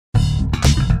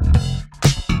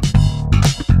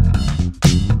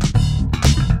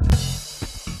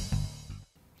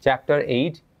Chapter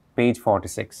 8 page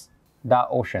 46 the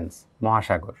oceans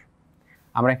মহাসাগর।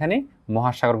 আমরা এখানে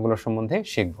মহাসাগরগুলোর সম্বন্ধে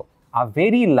শিখব। A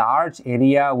very large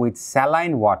area with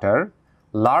saline water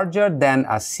larger than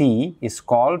a sea is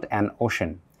called an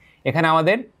ocean. এখানে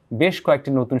আমাদের বেশ কয়েকটি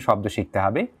নতুন শব্দ শিখতে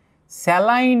হবে।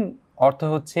 স্যালাইন অর্থ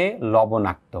হচ্ছে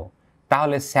লবণাক্ত,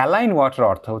 তাহলে স্যালাইন ওয়াটার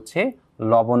অর্থ হচ্ছে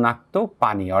লবণাক্ত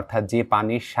পানি, অর্থাৎ যে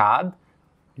পানির স্বাদ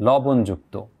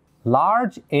লবণযুক্ত।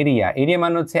 লার্জ এরিয়া, এরিয়া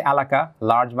মানে হচ্ছে এলাকা,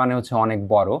 লার্জ মানে হচ্ছে অনেক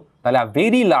বড়, তাহলে আ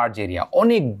ভেরি লার্জ এরিয়া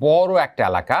অনেক বড় একটা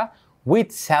এলাকা, উইথ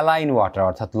স্যালাইন ওয়াটার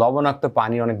অর্থাৎ লবণাক্ত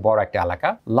পানি অনেক বড় একটা এলাকা।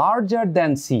 লার্জার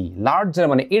দ্যান সি, লার্জার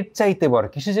মানে এর চাইতে বড়,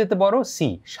 কিসের চাইতে বড়? সি,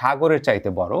 সাগরের চাইতে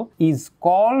বড়। ইজ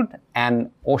কল্ড অ্যান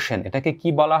ওশেন, এটাকে কি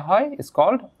বলা হয়? ইজ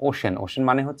কল্ড ওশেন, ওশেন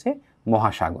মানে হচ্ছে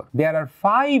মহাসাগর। দেয়ার আর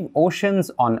 5 Ocean's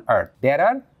on earth, there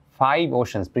R 5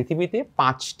 Ocean's, পৃথিবীতে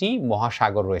 5টি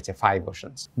মহাসাগর রয়েছে, 5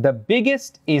 Ocean's. The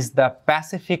biggest is the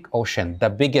Pacific ocean, the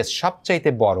biggest সবচাইতে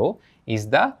বড় ইজ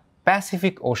দ্য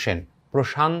প্যাসিফিক ওশেন,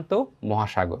 প্রশান্ত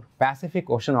মহাসাগর। প্যাসিফিক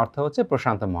ওশেন অর্থ হচ্ছে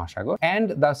প্রশান্ত মহাসাগর। And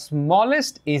the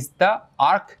smallest is the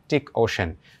Arctic ocean,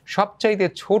 সবচাইতে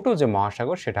ছোট যে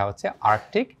মহাসাগর সেটা হচ্ছে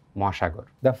আর্কটিক মহাসাগর।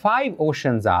 The 5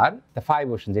 Ocean's R, the 5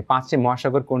 ocean, যে 5টি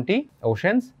মহাসাগর কোনটি?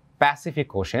 ওশেনস, প্যাসিফিক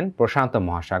ওশেন প্রশান্ত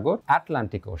মহাসাগর,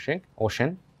 আটলান্টিক ওশেন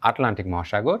আটলান্টিক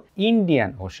মহাসাগর,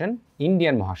 ইন্ডিয়ান ওশেন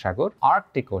ইন্ডিয়ান মহাসাগর,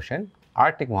 আর্কটিক ওশেন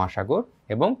আর্কটিক মহাসাগর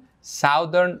এবং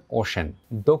সাউদার্ন ওশেন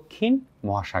দক্ষিণ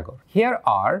মহাসাগর। Here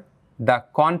R the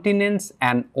continents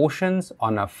and oceans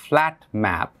on a flat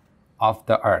map of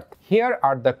the earth. Here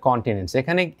are the continents,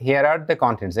 এখানে here are the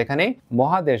continents, এখানে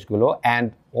মহাদেশগুলো and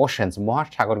oceans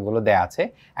মহাসাগরগুলো দেয়া আছে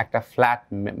একটা ফ্ল্যাট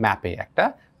ম্যাপে, একটা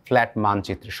ফ্ল্যাট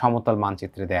মানচিত্রে, সমতল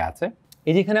মানচিত্রে দেয়া আছে।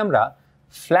 এই যেখানে আমরা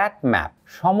ফ্ল্যাট ম্যাপ,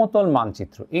 সমতল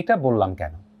মানচিত্র, এটা বললাম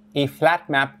কেন? এই ফ্ল্যাট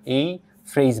ম্যাপ, এই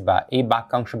ফ্রেজ বা এই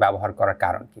বাক্যাংশ ব্যবহার করার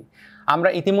কারণ কি? আমরা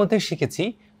ইতিমধ্যে শিখেছি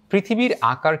পৃথিবীর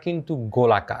আকার কিন্তু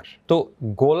গোলাকার। তো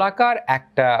গোলাকার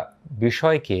একটা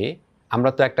বিষয়কে আমরা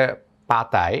তো একটা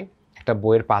পাতায়, একটা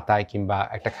বইয়ের পাতায় কিংবা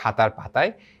একটা খাতার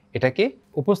পাতায় এটাকে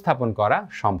উপস্থাপন করা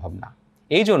সম্ভব না।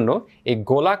 এই জন্য এই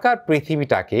গোলাকার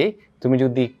পৃথিবীটাকে তুমি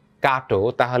যদি কাটো,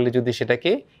 তাহলে যদি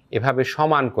সেটাকে এভাবে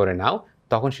সমান করে নাও,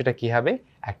 তখন সেটা কি হবে?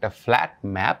 একটা ফ্ল্যাট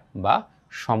ম্যাপ বা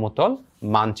সমতল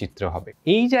মানচিত্র হবে।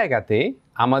 এই জায়গাতে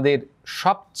আমাদের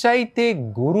সবচাইতে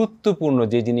গুরুত্বপূর্ণ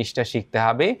যে জিনিসটা শিখতে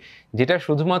হবে, যেটা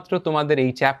শুধুমাত্র তোমাদের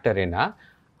এই চ্যাপ্টারে না,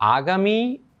 আগামী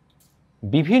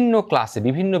বিভিন্ন ক্লাসে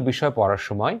বিভিন্ন বিষয় পড়ার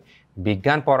সময়,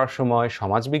 বিজ্ঞান পড়ার সময়,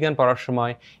 সমাজবিজ্ঞান পড়ার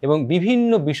সময় এবং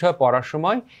বিভিন্ন বিষয় পড়ার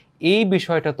সময় এই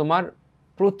বিষয়টা তোমার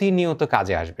প্রতিনিয়ত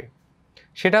কাজে আসবে।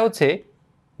 সেটা হচ্ছে,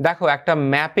 দেখো একটা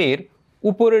ম্যাপের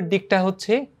উপরের দিকটা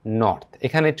হচ্ছে নর্থ,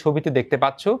 এখানে ছবিতে দেখতে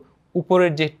পাচ্ছ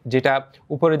উপরের যেটা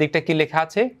উপরের দিকটা কি লেখা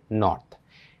আছে? নর্থ।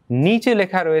 নিচে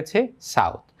লেখা রয়েছে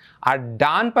সাউথ, আর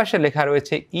ডান পাশে লেখা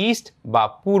রয়েছে ইস্ট বা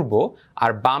পূর্ব,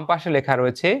 আর বাম পাশে লেখা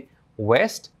রয়েছে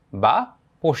ওয়েস্ট বা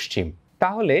পশ্চিম।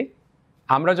 তাহলে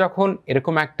আমরা যখন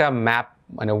এরকম একটা ম্যাপ,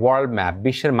 মানে ওয়ার্ল্ড ম্যাপ,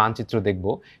 বিশ্বের মানচিত্র দেখব,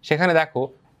 সেখানে দেখো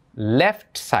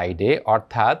লেফট সাইডে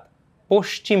অর্থাৎ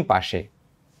পশ্চিম পাশে,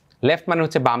 লেফট মানে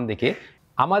হচ্ছে বাম দিকে,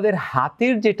 আমাদের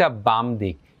হাতের যেটা বাম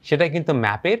দিক সেটা কিন্তু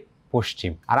ম্যাপের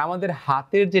পশ্চিম, আর আমাদের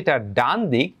হাতের যেটা ডান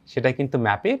দিক সেটা কিন্তু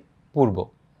ম্যাপের পূর্ব।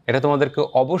 এটা তোমাদেরকে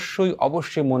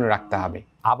অবশ্যই মনে রাখতে হবে।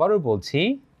 আবারও বলছি,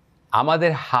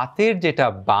 আমাদের হাতের যেটা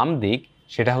বাম দিক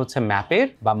সেটা হচ্ছে ম্যাপের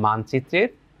বা মানচিত্রের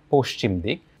পশ্চিম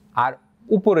দিক, আর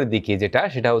উপরের দিকে যেটা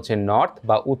সেটা হচ্ছে নর্থ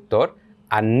বা উত্তর,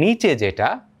 আর নিচে যেটা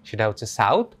সেটা হচ্ছে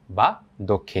সাউথ বা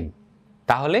দক্ষিণ।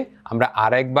 তাহলে আমরা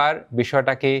আরেকবার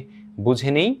বিষয়টাকে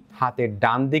বুঝে নিই। হাতের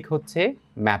ডান দিক হচ্ছে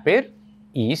ম্যাপের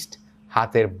ইস্ট,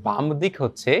 হাতের বাম দিক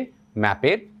হচ্ছে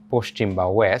ম্যাপের পশ্চিম বা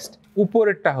ওয়েস্ট,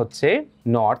 উপরেরটা হচ্ছে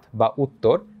নর্থ বা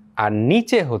উত্তর, আর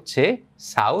নিচে হচ্ছে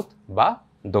সাউথ বা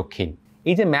দক্ষিণ।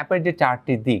 এই যে ম্যাপের যে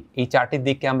 4টি দিক, এই 4টি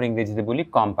দিককে আমরা ইংরেজিতে বলি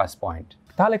কম্পাস পয়েন্ট।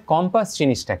 তাহলে কম্পাস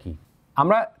জিনিসটা কি?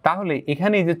 আমরা তাহলে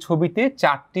এখানে এই যে ছবিতে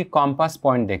 4টি কম্পাস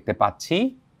পয়েন্ট দেখতে পাচ্ছি।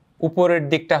 উপরের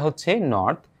দিকটা হচ্ছে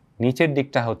নর্থ, নিচের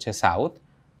দিকটা হচ্ছে সাউথ,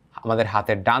 আমাদের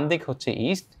হাতের ডান দিক হচ্ছে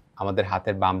ইস্ট, আমাদের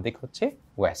হাতের বাম দিক হচ্ছে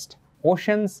West.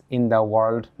 Ocean's in the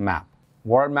world map,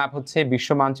 world map হচ্ছে বিশ্ব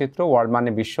মানচিত্র, ওয়ার্ল্ড মানে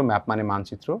বিশ্ব, ম্যাপ মানে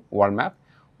মানচিত্র, world map.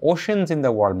 Ocean's in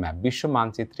the world map, বিশ্ব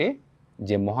মানচিত্রে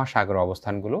যে মহাসাগর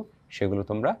অবস্থানগুলো সেগুলো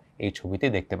তোমরা এই ছবিতে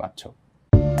দেখতে পাচ্ছ।